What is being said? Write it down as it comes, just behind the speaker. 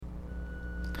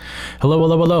Hello,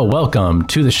 hello, hello. Welcome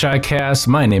to the Shycast.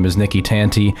 My name is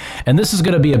Tanty, and this is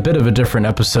going to be a bit of a different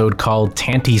episode called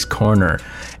Tanty's Corner.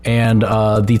 And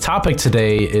the topic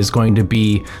today is going to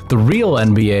be the real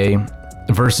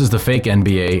NBA versus the fake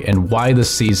NBA and why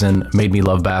this season made me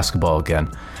love basketball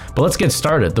again. But let's get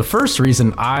started. The first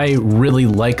reason I really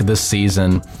like this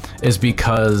season is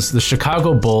because the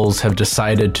Chicago Bulls have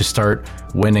decided to start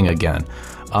winning again.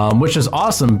 Which is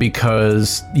awesome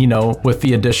because, you know, with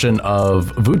the addition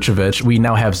of Vucevic, we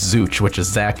now have Zooch, which is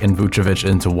Zach and Vucevic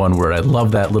into one word. I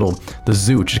love that the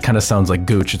Zooch. It kind of sounds like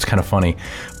Gooch. It's kind of funny.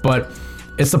 But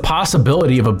it's the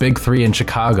possibility of a big three in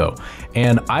Chicago.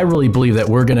 And I really believe that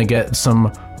we're going to get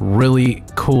some really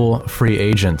cool free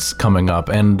agents coming up.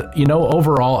 And, you know,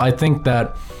 overall, I think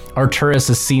that Arturas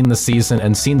has seen the season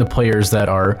and seen the players that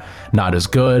are not as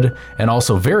good and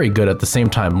also very good at the same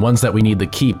time, ones that we need to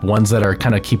keep, ones that are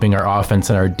kind of keeping our offense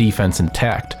and our defense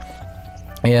intact.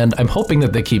 And I'm hoping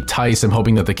that they keep Tice. I'm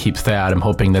hoping that they keep Thad. I'm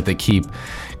hoping that they keep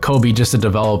Kobe just to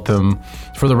develop him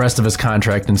for the rest of his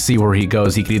contract and see where he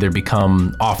goes. He could either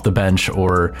become off the bench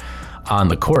or on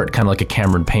the court, kind of like a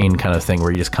Cameron Payne kind of thing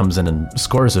where he just comes in and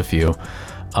scores a few.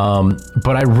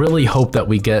 But I really hope that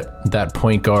we get that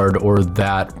point guard or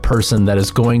that person that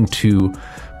is going to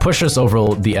push us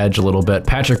over the edge a little bit.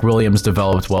 Patrick Williams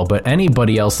developed well, but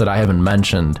anybody else that I haven't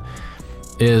mentioned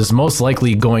is most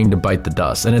likely going to bite the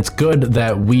dust. And it's good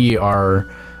that we are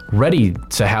ready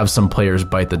to have some players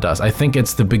bite the dust. I think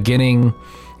it's the beginning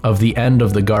of the end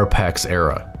of the Garpax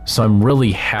era. So I'm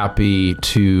really happy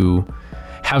to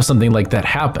have something like that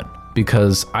happen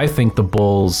because I think the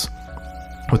Bulls,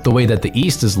 with the way that the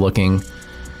East is looking,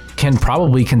 can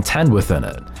probably contend within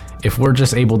it. If we're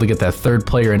just able to get that third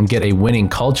player and get a winning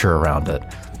culture around it,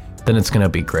 then it's going to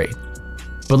be great.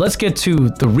 But let's get to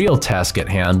the real task at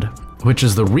hand, which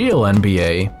is the real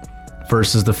NBA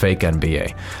versus the fake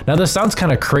NBA. Now, this sounds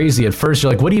kind of crazy at first.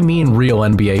 You're like, what do you mean real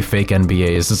NBA, fake NBA?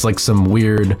 Is this like some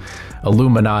weird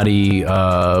Illuminati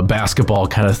basketball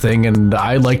kind of thing? And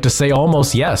I like to say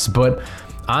almost yes, but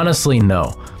honestly,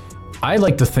 no. I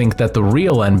like to think that the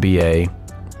real NBA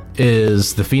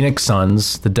is the Phoenix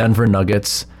Suns, the Denver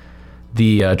Nuggets,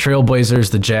 the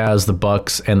Trailblazers, the Jazz, the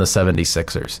Bucks, and the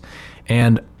 76ers.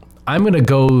 And I'm going to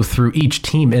go through each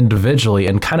team individually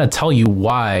and kind of tell you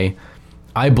why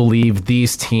I believe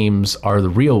these teams are the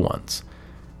real ones.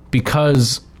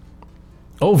 Because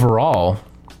overall,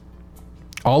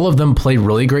 all of them play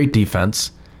really great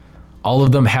defense. All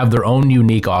of them have their own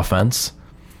unique offense.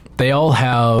 They all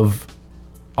have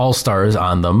all-stars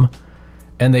on them,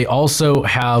 and they also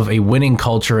have a winning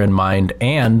culture in mind,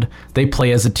 and they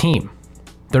play as a team.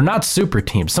 They're not super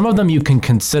teams. Some of them you can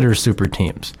consider super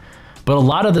teams, but a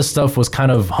lot of this stuff was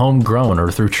kind of homegrown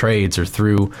or through trades or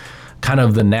through kind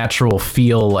of the natural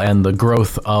feel and the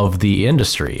growth of the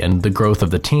industry and the growth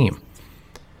of the team.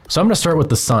 So I'm going to start with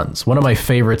the Suns, one of my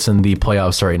favorites in the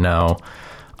playoffs right now.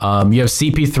 You have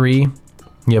CP3,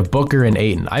 you have Booker and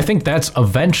Ayton. I think that's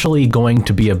eventually going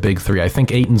to be a big three. I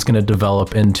think Ayton's going to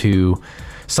develop into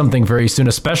something very soon,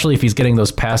 especially if he's getting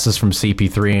those passes from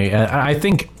CP3. And I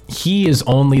think he is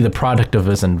only the product of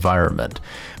his environment,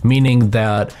 meaning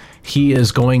that he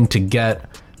is going to get,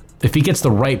 if he gets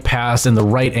the right pass in the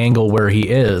right angle where he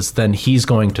is, then he's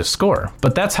going to score.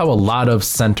 But that's how a lot of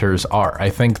centers are. I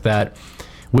think that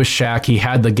with Shaq, he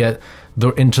had to get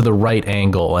into the right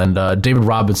angle, and David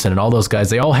Robinson and all those guys,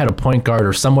 they all had a point guard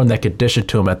or someone that could dish it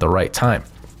to him at the right time.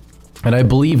 And I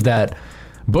believe that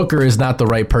Booker is not the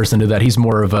right person to do that. He's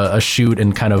more of a shoot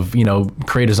and kind of, you know,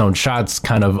 create his own shots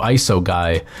kind of ISO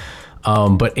guy.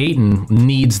 But Ayton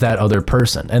needs that other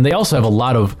person. And they also have a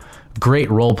lot of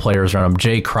great role players around him.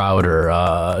 Jay Crowder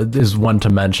is one to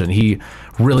mention. He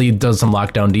really does some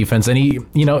lockdown defense. And he,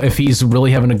 you know, if he's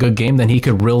really having a good game, then he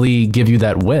could really give you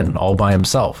that win all by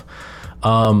himself.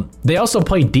 They also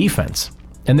play defense,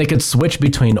 and they could switch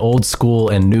between old school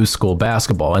and new school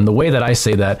basketball. And the way that I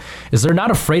say that is they're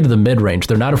not afraid of the mid-range.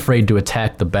 They're not afraid to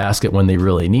attack the basket when they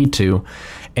really need to.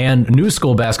 And new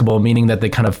school basketball, meaning that they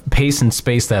kind of pace and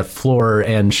space that floor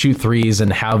and shoot threes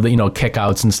and have the, you know,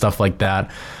 kickouts and stuff like that.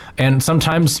 And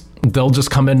sometimes they'll just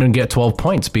come in and get 12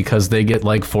 points because they get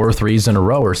like 4 threes in a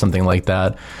row or something like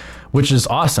that, which is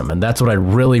awesome. And that's what I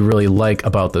really, really like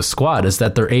about this squad, is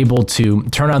that they're able to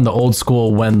turn on the old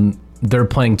school when they're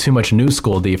playing too much new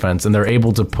school defense, and they're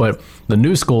able to put the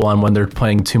new school on when they're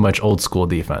playing too much old school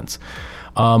defense.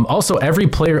 Also, every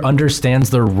player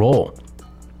understands their role,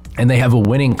 and they have a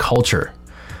winning culture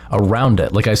around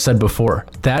it. Like I said before,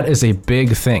 that is a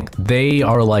big thing. They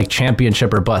are like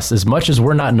championship or bust. As much as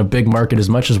we're not in a big market, as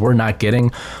much as we're not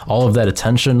getting all of that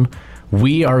attention,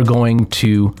 we are going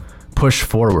to push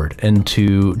forward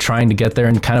into trying to get there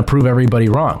and kind of prove everybody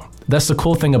wrong. that's the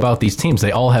cool thing about these teams.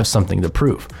 They all have something to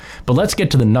prove. But let's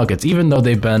get to the Nuggets. Even though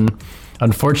they've been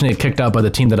unfortunately kicked out by the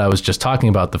team that I was just talking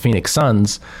about, the Phoenix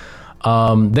Suns,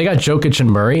 they got Jokic and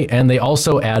Murray, and they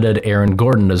also added Aaron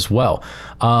Gordon as well.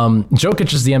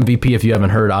 Jokic is the MVP, if you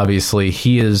haven't heard, obviously.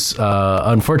 He is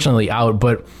unfortunately out,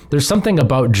 but there's something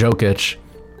about Jokic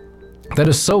that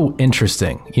is so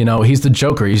interesting. You know, he's the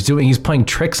Joker. He's playing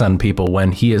tricks on people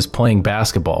when he is playing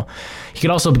basketball. He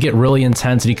can also get really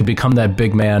intense, and he can become that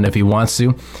big man if he wants to.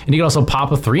 And he can also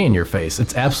pop a three in your face.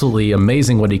 It's absolutely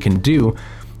amazing what he can do.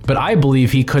 But I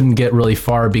believe he couldn't get really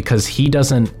far because he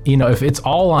doesn't, you know, if it's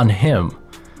all on him,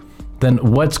 then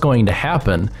what's going to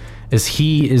happen is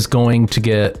he is going to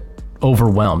get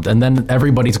overwhelmed. And then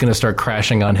everybody's going to start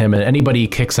crashing on him, and anybody he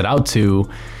kicks it out to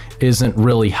isn't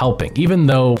really helping, even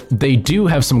though they do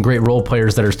have some great role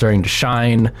players that are starting to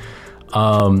shine.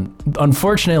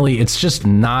 Unfortunately, it's just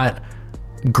not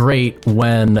great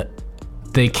when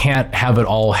they can't have it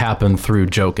all happen through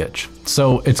Jokic.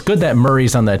 So it's good that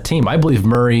Murray's on that team. I believe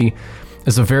Murray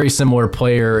is a very similar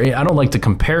player. I don't like to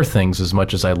compare things as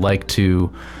much as I like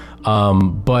to,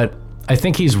 but I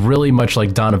think he's really much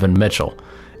like Donovan Mitchell.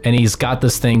 And he's got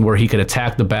this thing where he could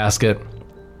attack the basket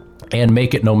and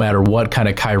make it no matter what, kind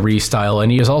of Kyrie style.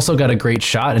 And he has also got a great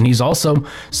shot, and he's also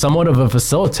somewhat of a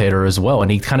facilitator as well.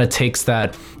 And he kind of takes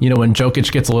that, you know, when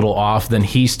Jokic gets a little off, then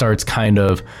he starts kind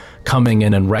of coming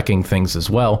in and wrecking things as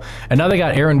well. And now they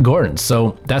got Aaron Gordon.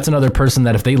 So that's another person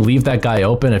that if they leave that guy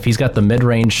open, if he's got the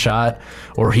mid-range shot,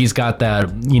 or he's got that,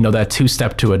 you know, that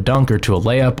two-step to a dunk or to a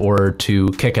layup or to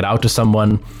kick it out to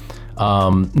someone,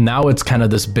 now it's kind of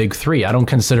this big three. I don't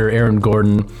consider Aaron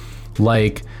Gordon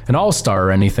like an all-star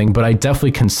or anything, but I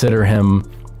definitely consider him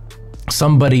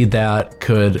somebody that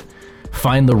could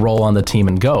find the role on the team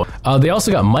and go. They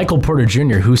also got Michael Porter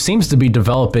Jr., who seems to be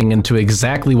developing into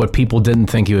exactly what people didn't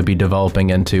think he would be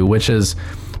developing into, which is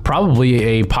probably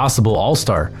a possible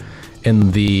all-star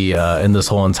in this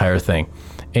whole entire thing.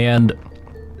 And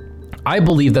I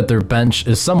believe that their bench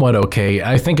is somewhat okay.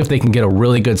 I think if they can get a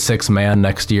really good six-man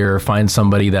next year, find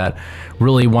somebody that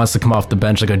really wants to come off the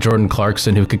bench, like a Jordan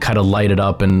Clarkson, who could kind of light it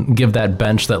up and give that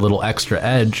bench that little extra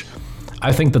edge,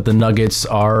 I think that the Nuggets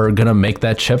are going to make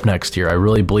that chip next year. I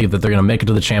really believe that they're going to make it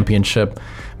to the championship,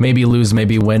 maybe lose,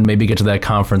 maybe win, maybe get to that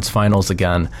conference finals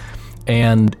again.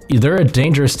 And they're a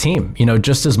dangerous team, you know,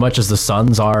 just as much as the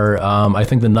Suns are. I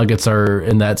think the Nuggets are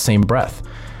in that same breath.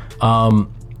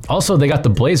 Also, they got the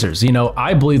Blazers. You know,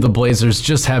 I believe the Blazers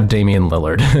just have Damian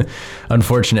Lillard,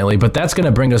 unfortunately. But that's going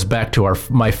to bring us back to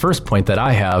my first point that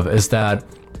I have is that,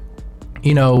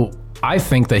 you know, I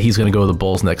think that he's going to go to the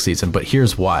Bulls next season. But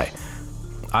here's why.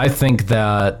 I think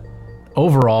that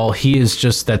overall, he is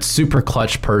just that super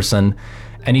clutch person.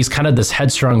 And he's kind of this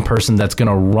headstrong person that's going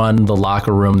to run the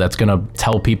locker room, that's going to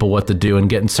tell people what to do and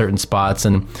get in certain spots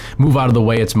and move out of the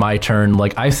way. It's my turn.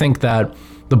 Like, I think that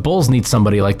the Bulls need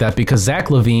somebody like that because Zach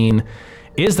LaVine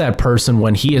is that person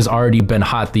when he has already been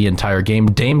hot the entire game.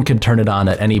 Dame could turn it on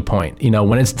at any point. You know,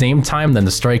 when it's Dame time, then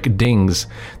the strike dings,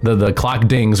 the clock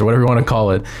dings, or whatever you want to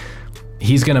call it.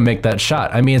 He's going to make that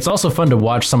shot. I mean, it's also fun to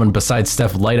watch someone besides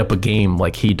Steph light up a game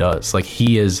like he does. Like,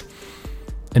 he is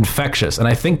infectious. And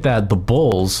I think that the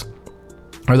Bulls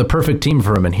are the perfect team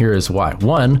for him, and here is why.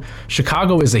 One,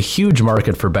 Chicago is a huge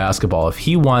market for basketball. If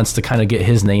he wants to kind of get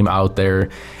his name out there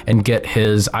and get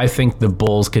I think the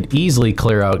Bulls could easily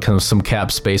clear out kind of some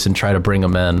cap space and try to bring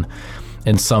him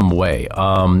in some way,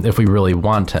 if we really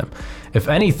want him. If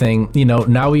anything, you know,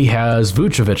 now he has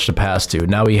Vucevic to pass to.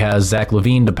 Now he has Zach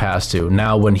LaVine to pass to.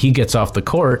 Now when he gets off the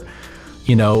court,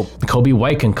 you know, Kobe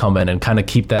White can come in and kind of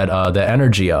keep that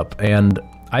energy up. And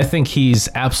I think he's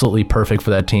absolutely perfect for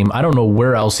that team. I don't know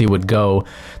where else he would go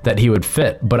that he would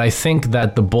fit, but I think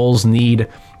that the Bulls need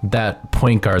that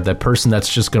point guard, that person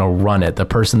that's just going to run it, the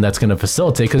person that's going to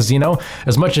facilitate. Because, you know,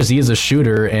 as much as he is a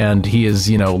shooter and he is,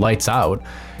 you know, lights out,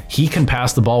 he can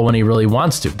pass the ball when he really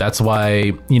wants to. That's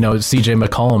why, you know, CJ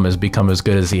McCollum has become as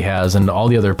good as he has, and all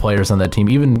the other players on that team,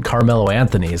 even Carmelo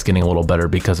Anthony is getting a little better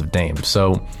because of Dame.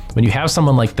 So when you have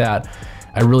someone like that,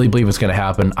 I really believe it's going to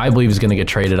happen. I believe he's going to get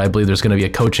traded. I believe there's going to be a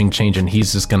coaching change, and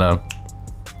he's just going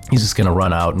to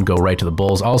run out and go right to the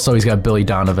Bulls. Also, he's got Billy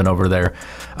Donovan over there.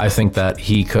 I think that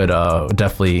he could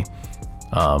definitely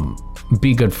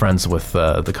be good friends with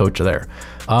the coach there.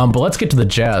 But let's get to the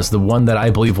Jazz, the one that I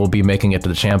believe will be making it to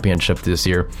the championship this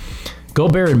year.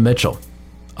 Gobert and Mitchell,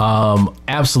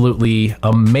 absolutely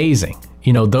amazing.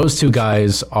 You know, those two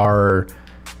guys are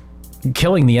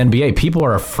killing the NBA. People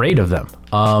are afraid of them.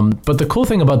 But the cool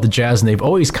thing about the Jazz, and they've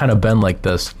always kind of been like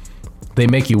this, they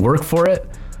make you work for it.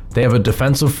 They have a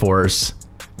defensive force.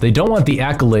 They don't want the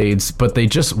accolades, but they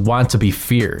just want to be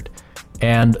feared.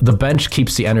 and the bench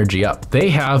keeps the energy up. They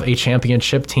have a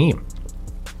championship team.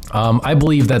 I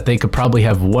believe that they could probably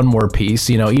have one more piece.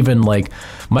 Even like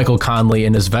Michael Conley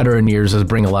in his veteran years has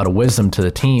bring a lot of wisdom to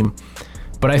the team.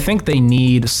 But I think they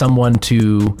need someone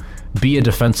to be a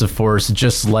defensive force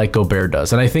just like Gobert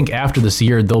does. And I think after this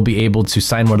year, they'll be able to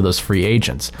sign one of those free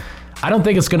agents. I don't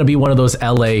think it's going to be one of those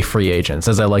LA free agents,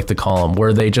 as I like to call them,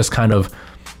 where they just kind of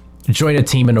join a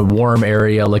team in a warm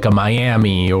area like a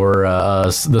Miami or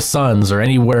the Suns or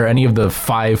anywhere, any of the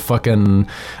 5 fucking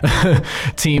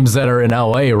teams that are in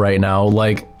LA right now.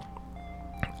 Like,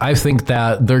 I think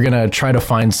that they're going to try to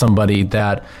find somebody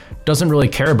that doesn't really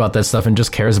care about that stuff and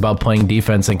just cares about playing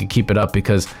defense and can keep it up,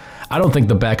 because I don't think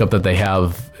the backup that they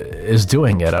have is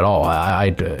doing it at all.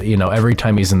 Every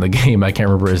time he's in the game, I can't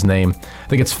remember his name. I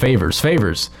think it's Favors.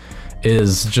 Favors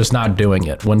is just not doing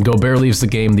it. When Gobert leaves the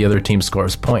game, the other team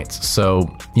scores points. So,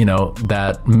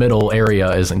 that middle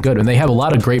area isn't good. And they have a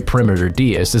lot of great perimeter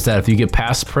D. It's just that if you get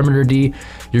past perimeter D,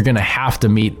 you're going to have to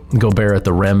meet Gobert at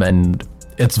the rim. And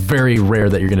it's very rare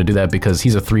that you're going to do that because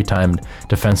he's a 3-time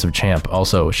defensive champ.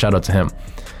 Also, shout out to him.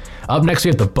 Up next, we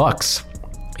have the Bucks,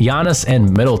 Giannis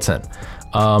and Middleton.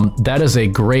 That is a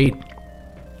great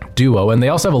duo. And they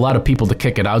also have a lot of people to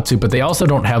kick it out to, but they also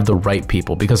don't have the right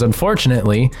people because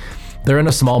unfortunately, they're in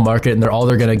a small market, and all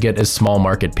they're going to get is small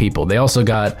market people. They also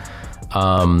got,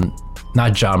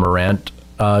 not John Morant,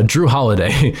 Drew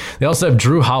Holiday. They also have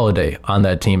Drew Holiday on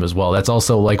that team as well. That's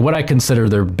also like what I consider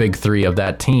their big 3 of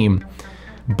that team.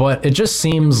 But it just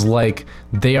seems like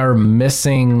they are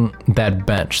missing that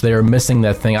bench. They are missing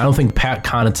that thing. I don't think Pat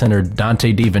Connaughton or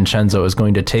Dante DiVincenzo is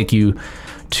going to take you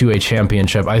to a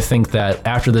championship. I think that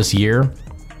after this year,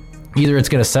 either it's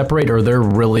going to separate or they're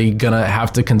really going to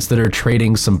have to consider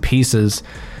trading some pieces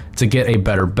to get a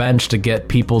better bench, to get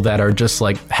people that are just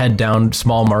like head down,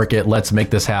 small market, let's make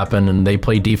this happen. And they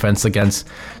play defense against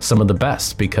some of the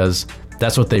best because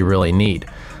that's what they really need.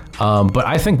 But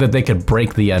I think that they could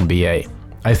break the NBA.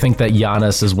 I think that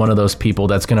Giannis is one of those people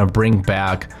that's going to bring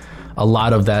back a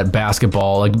lot of that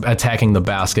basketball, like attacking the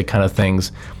basket kind of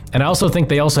things. And I also think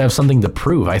they also have something to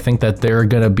prove. I think that they're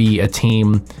going to be a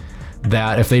team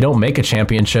that if they don't make a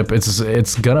championship,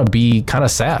 it's going to be kind of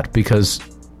sad because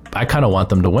I kind of want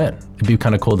them to win. It'd be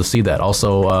kind of cool to see that.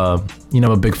 Also, I'm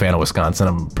a big fan of Wisconsin.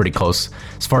 I'm pretty close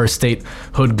as far as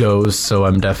statehood goes, so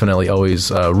I'm definitely always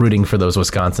rooting for those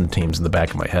Wisconsin teams in the back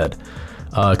of my head,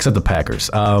 except the Packers.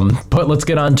 But let's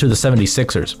get on to the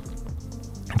 76ers.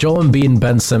 Joel Embiid and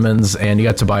Ben Simmons, and you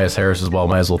got Tobias Harris as well.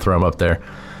 Might as well throw him up there.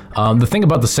 The thing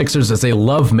about the Sixers is they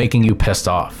love making you pissed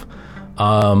off.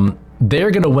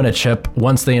 They're going to win a chip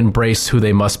once they embrace who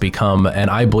they must become, and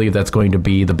I believe that's going to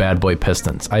be the bad boy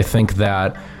Pistons. I think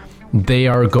that they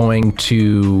are going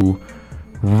to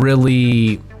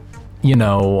really,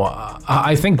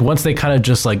 I think once they kind of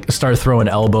just like start throwing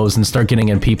elbows and start getting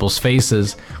in people's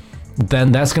faces,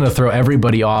 then that's going to throw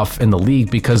everybody off in the league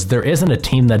because there isn't a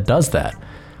team that does that.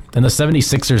 And the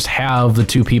 76ers have the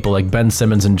 2 people like Ben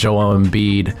Simmons and Joel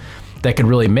Embiid that could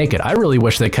really make it. I really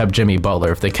wish they kept Jimmy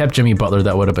Butler. If they kept Jimmy Butler,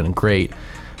 that would have been great.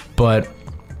 But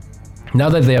now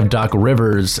that they have Doc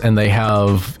Rivers and they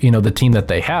have, the team that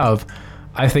they have,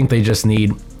 I think they just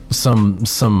need some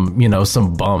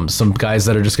bums, some guys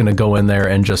that are just going to go in there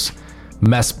and just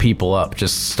mess people up,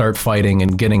 just start fighting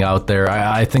and getting out there.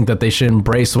 I think that they should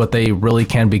embrace what they really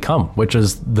can become, which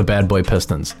is the bad boy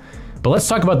Pistons. But let's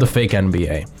talk about the fake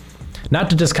NBA.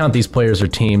 Not to discount these players or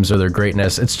teams or their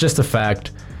greatness, it's just a fact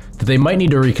that they might need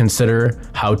to reconsider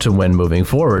how to win moving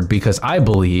forward, because I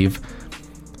believe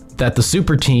that the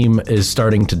super team is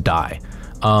starting to die.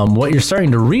 What you're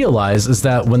starting to realize is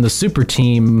that when the super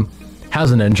team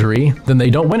has an injury, then they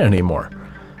don't win anymore.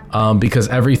 Because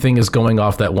everything is going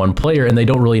off that one player and they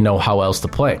don't really know how else to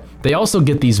play. They also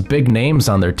get these big names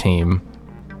on their team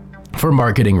for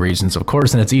marketing reasons, of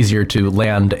course, and it's easier to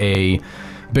land a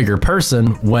bigger person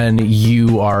when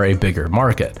you are a bigger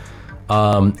market.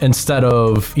 Instead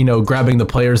of, grabbing the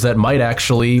players that might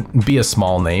actually be a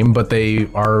small name, but they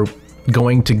are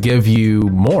going to give you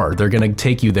more. They're going to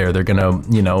take you there. They're going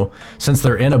to, since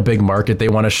they're in a big market, they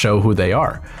want to show who they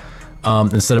are.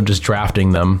 Instead of just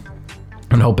drafting them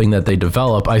and hoping that they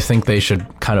develop, I think they should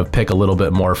kind of pick a little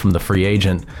bit more from the free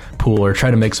agent pool or try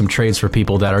to make some trades for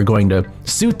people that are going to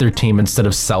suit their team instead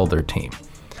of sell their team.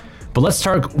 But let's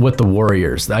start with the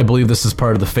Warriors. I believe this is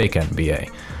part of the fake NBA.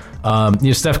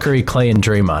 Steph Curry, Clay, and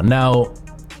Draymond. Now,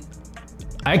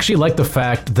 I actually like the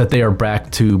fact that they are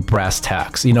back to brass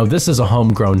tacks. This is a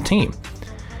homegrown team.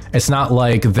 It's not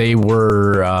like they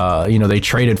were, they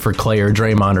traded for Clay or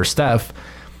Draymond or Steph.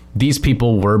 These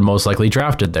people were most likely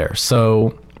drafted there.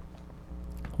 So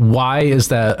why is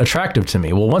that attractive to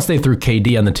me? Well, once they threw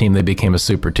KD on the team, they became a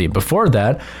super team. Before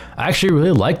that, I actually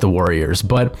really liked the Warriors,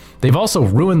 but they've also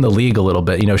ruined the league a little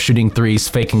bit, shooting threes,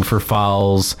 faking for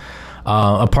fouls,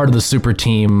 a part of the super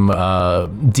team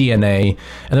DNA,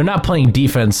 and they're not playing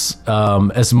defense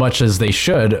as much as they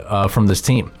should from this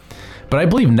team. But I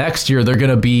believe next year they're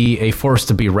going to be a force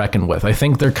to be reckoned with. I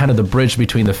think they're kind of the bridge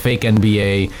between the fake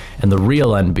NBA and the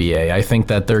real NBA. I think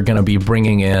that they're going to be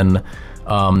bringing in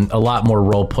a lot more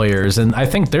role players, and I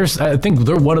think they're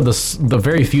one of the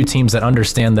very few teams that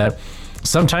understand that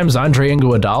sometimes Andre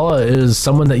Iguodala is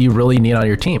someone that you really need on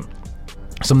your team.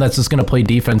 Someone that's just going to play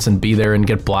defense and be there and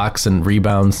get blocks and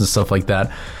rebounds and stuff like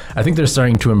that. I think they're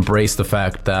starting to embrace the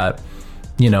fact that,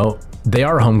 they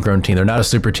are a homegrown team. They're not a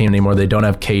super team anymore. They don't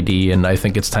have KD, and I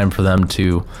think it's time for them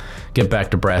to get back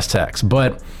to brass tacks.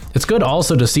 But it's good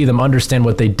also to see them understand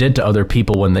what they did to other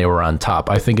people when they were on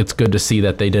top. I think it's good to see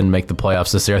that they didn't make the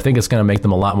playoffs this year. I think it's going to make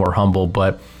them a lot more humble,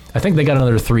 but I think they got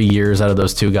another 3 years out of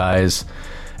those two guys.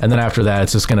 And then after that,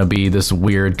 it's just going to be this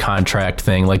weird contract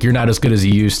thing. Like, you're not as good as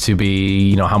you used to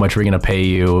be. How much are we going to pay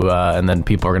you? And then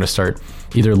people are going to start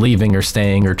either leaving or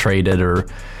staying or traded or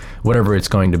whatever it's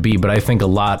going to be. But I think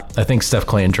Steph,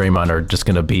 Clay, and Draymond are just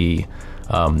going to be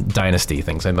dynasty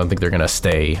things. I don't think they're going to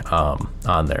stay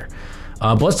on there.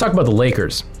 But let's talk about the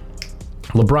Lakers.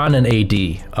 LeBron and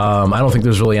AD. I don't think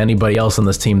there's really anybody else on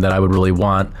this team that I would really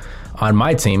want on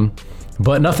my team.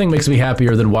 But nothing makes me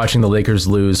happier than watching the Lakers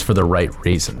lose for the right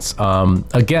reasons.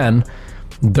 Again,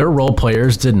 their role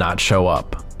players did not show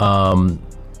up.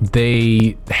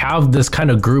 They have this kind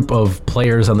of group of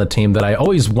players on the team that I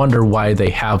always wonder why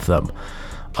they have them.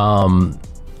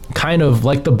 Kind of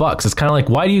like the Bucks. It's kind of like,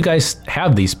 why do you guys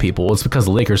have these people? Well, it's because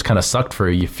the Lakers kind of sucked for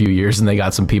a few years and they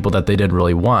got some people that they didn't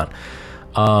really want.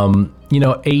 AD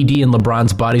and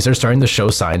LeBron's bodies are starting to show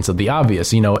signs of the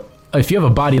obvious. If you have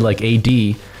a body like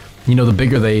AD, the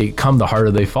bigger they come, the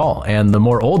harder they fall. And the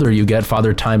more older you get,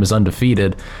 Father Time is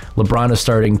undefeated. LeBron is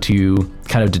starting to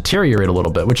kind of deteriorate a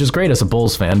little bit, which is great as a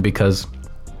Bulls fan because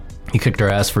he kicked our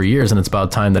ass for years and it's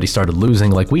about time that he started losing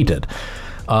like we did.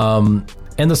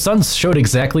 And the Suns showed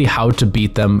exactly how to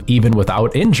beat them even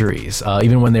without injuries.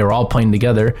 Even when they were all playing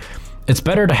together, it's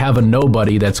better to have a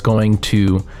nobody that's going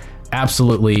to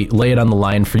absolutely lay it on the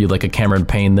line for you like a Cameron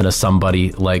Payne than a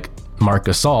somebody like Marc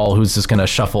Gasol, who's just going to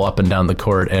shuffle up and down the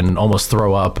court and almost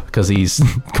throw up because he's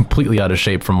completely out of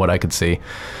shape from what I could see.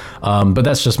 But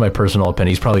that's just my personal opinion.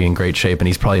 He's probably in great shape and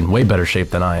he's probably in way better shape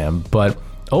than I am. But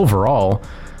overall,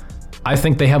 I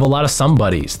think they have a lot of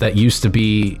somebodies that used to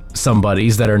be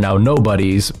somebodies that are now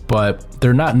nobodies, but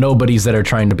they're not nobodies that are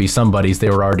trying to be somebodies. They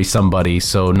were already somebodies,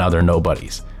 so now they're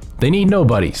nobodies. They need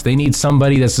nobodies. They need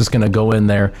somebody that's just going to go in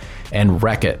there and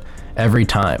wreck it every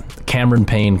time. Cameron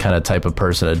Payne kind of type of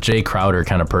person, a Jay Crowder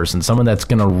kind of person, someone that's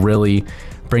going to really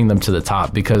bring them to the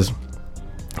top, because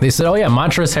they said, oh yeah,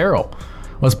 Montrezl Harrell,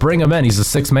 let's bring him in. He's the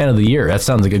sixth man of the year. That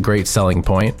sounds like a great selling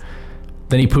point.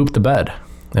 Then he pooped the bed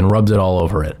and rubbed it all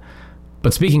over it.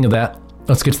 But speaking of that,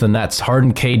 let's get to the Nets.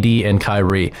 Harden, KD, and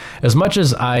Kyrie. As much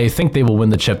as I think they will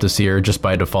win the chip this year just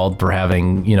by default for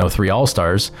having, 3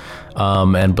 All-Stars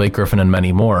and Blake Griffin and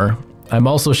many more, I'm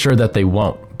also sure that they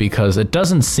won't, because it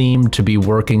doesn't seem to be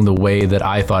working the way that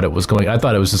I thought it was going. I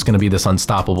thought it was just going to be this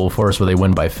unstoppable force where they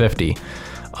win by 50.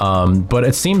 But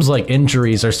it seems like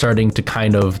injuries are starting to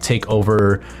kind of take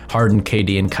over Harden,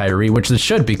 KD, and Kyrie, which it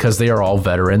should, because they are all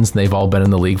veterans and they've all been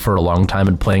in the league for a long time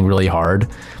and playing really hard.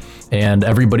 And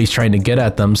everybody's trying to get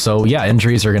at them. So yeah,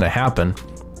 injuries are going to happen.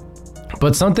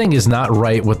 But something is not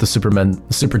right with the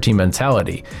super team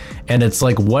mentality. And it's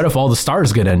like, what if all the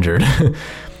stars get injured?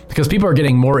 Because people are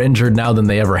getting more injured now than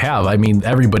they ever have. I mean,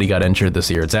 everybody got injured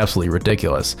this year. It's absolutely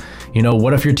ridiculous.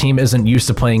 What if your team isn't used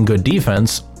to playing good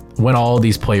defense when all of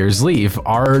these players leave?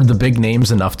 Are the big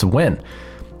names enough to win?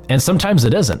 And sometimes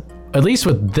it isn't. At least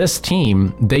with this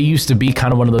team, they used to be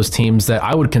kind of one of those teams that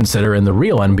I would consider in the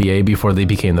real NBA before they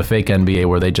became the fake NBA,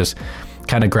 where they just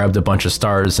kind of grabbed a bunch of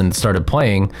stars and started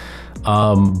playing.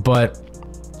 But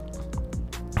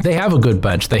they have a good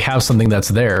bench. They have something that's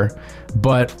there.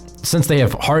 But since they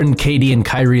have Harden, KD, and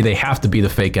Kyrie, they have to be the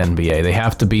fake NBA. They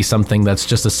have to be something that's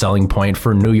just a selling point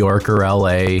for New York or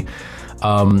LA.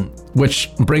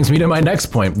 Which brings me to my next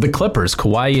point. The Clippers,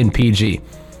 Kawhi and PG.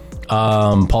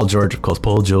 Paul George, of course,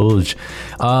 Paul George.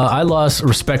 I lost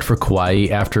respect for Kawhi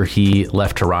after he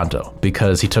left Toronto,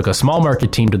 because he took a small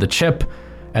market team to the chip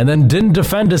and then didn't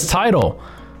defend his title.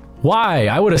 Why?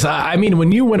 I mean,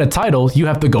 when you win a title, you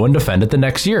have to go and defend it the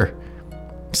next year.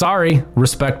 Sorry,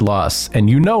 respect loss. And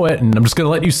you know it, and I'm just going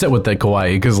to let you sit with that,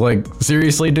 Kawhi, because,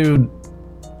 seriously, dude,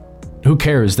 who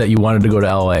cares that you wanted to go to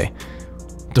LA?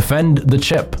 Defend the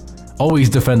chip. Always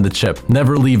defend the chip.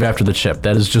 Never leave after the chip.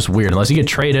 That is just weird. Unless you get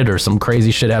traded or some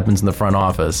crazy shit happens in the front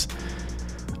office.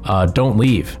 Don't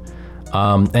leave.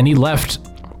 And he left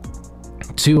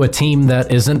to a team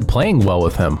that isn't playing well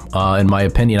with him, in my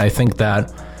opinion. I think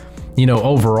that,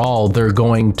 overall, they're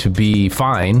going to be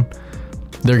fine.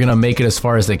 They're going to make it as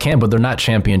far as they can, but they're not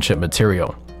championship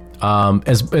material.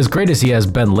 As great as he has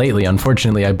been lately,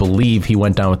 unfortunately, I believe he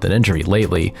went down with an injury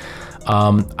lately.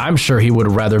 I'm sure he would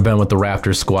have rather been with the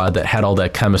Raptors squad that had all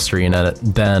that chemistry in it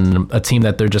than a team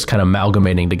that they're just kind of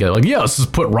amalgamating together. Like, yeah, let's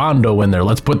just put Rondo in there.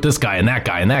 Let's put this guy and that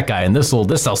guy and that guy, and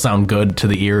this'll sound good to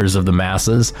the ears of the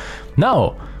masses.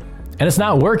 No. And it's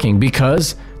not working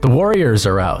because the Warriors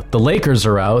are out. The Lakers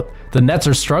are out. The Nets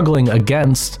are struggling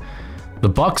against the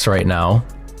Bucks right now.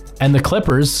 And the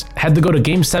Clippers had to go to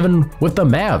Game 7 with the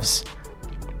Mavs.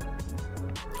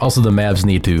 Also, the Mavs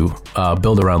need to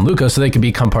build around Luka so they can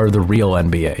become part of the real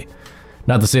NBA.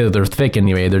 Not to say that they're thick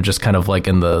anyway, they're just kind of like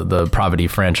in the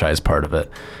Providence franchise part of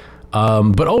it.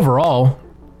 But overall,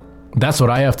 that's what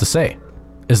I have to say,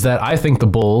 is that I think the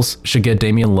Bulls should get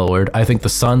Damian Lillard. I think the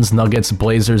Suns, Nuggets,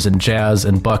 Blazers, and Jazz,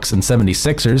 and Bucks, and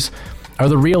 76ers are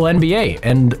the real NBA,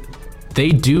 and they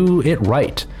do it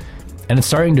right. And it's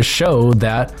starting to show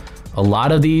that a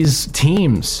lot of these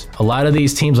teams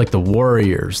like the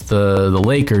Warriors, the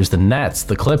Lakers, the Nets,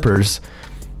 the Clippers,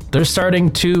 they're starting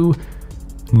to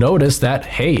notice that,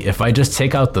 hey, if I just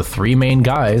take out the three main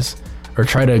guys or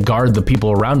try to guard the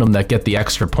people around them that get the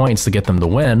extra points to get them to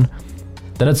win,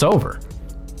 then it's over.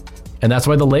 And that's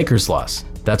why the Lakers lost.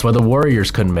 That's why the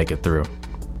Warriors couldn't make it through.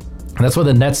 And that's why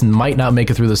the Nets might not make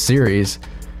it through the series.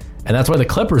 And that's why the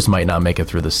Clippers might not make it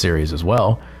through the series as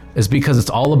well, is because it's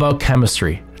all about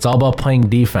chemistry. It's all about playing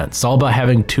defense. It's all about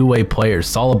having two-way players.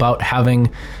 It's all about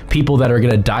having people that are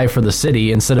going to die for the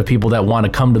city instead of people that want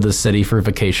to come to the city for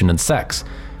vacation and sex.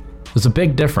 There's a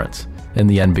big difference in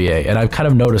the NBA, and I've kind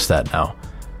of noticed that now.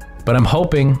 But I'm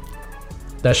hoping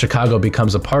that Chicago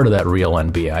becomes a part of that real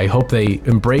NBA. I hope they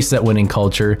embrace that winning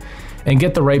culture and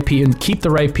get the right people and keep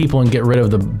the right people and get rid of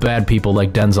the bad people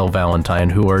like Denzel Valentine,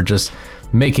 who are just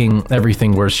making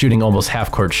everything worse, shooting almost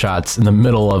half-court shots in the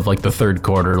middle of like the third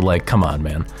quarter. Like, come on,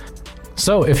 man.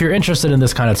 So if you're interested in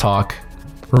this kind of talk,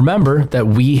 remember that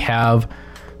we have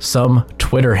some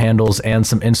Twitter handles and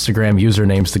some Instagram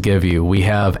usernames to give you. We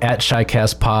have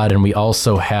 @ShyCastPod, and we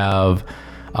also have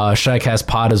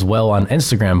ShyCastPod as well on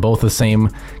Instagram, both the same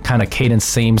kind of cadence,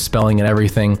 same spelling and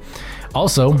everything.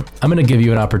 Also, I'm going to give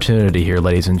you an opportunity here,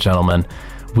 ladies and gentlemen.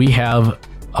 We have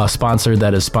a sponsor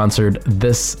that has sponsored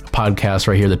this podcast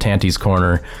right here, the Tanty's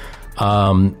Corner,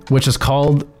 which is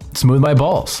called Smooth My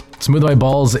Balls. Smooth My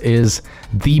Balls is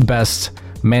the best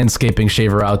manscaping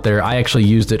shaver out there. I actually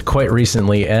used it quite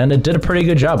recently and it did a pretty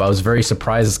good job. I was very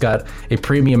surprised. It's got a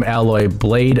premium alloy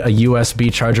blade, a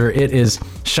USB charger. It is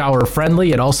shower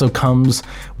friendly. It also comes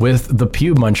with the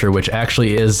pube muncher, which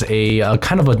actually is a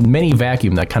kind of a mini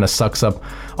vacuum that kind of sucks up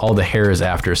all the hairs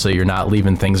after, so you're not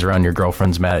leaving things around your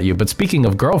girlfriend's mad at you. But speaking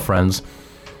of girlfriends,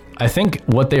 I think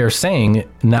what they are saying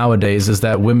nowadays is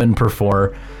that women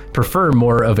prefer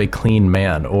more of a clean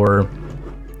man, or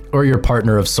your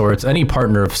partner of sorts. Any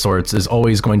partner of sorts is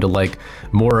always going to like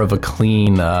more of a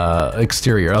clean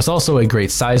exterior. It's also a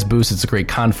great size boost. It's a great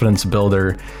confidence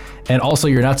builder. And also,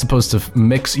 you're not supposed to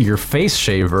mix your face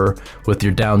shaver with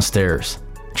your downstairs.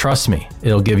 Trust me,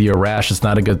 it'll give you a rash. It's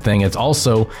not a good thing. It's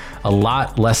also a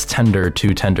lot less tender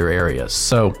to tender areas.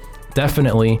 So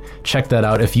definitely check that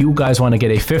out. If you guys want to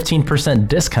get a 15%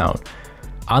 discount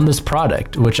on this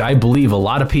product, which I believe a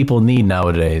lot of people need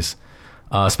nowadays,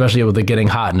 especially with it getting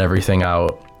hot and everything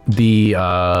out, the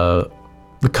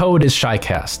code is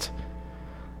ShyCast.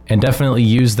 And definitely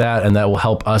use that, and that will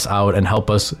help us out and help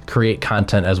us create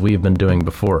content as we've been doing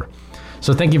before.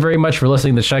 So thank you very much for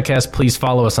listening to ShyCast. Please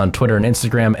follow us on Twitter and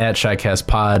Instagram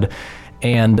 @ShyCastPod.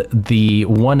 And the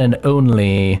one and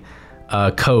only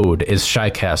code is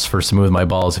ShyCast for Smooth My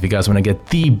Balls if you guys want to get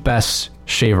the best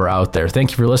shaver out there.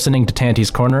 Thank you for listening to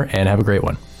Tanty's Corner, and have a great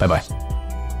one. Bye-bye.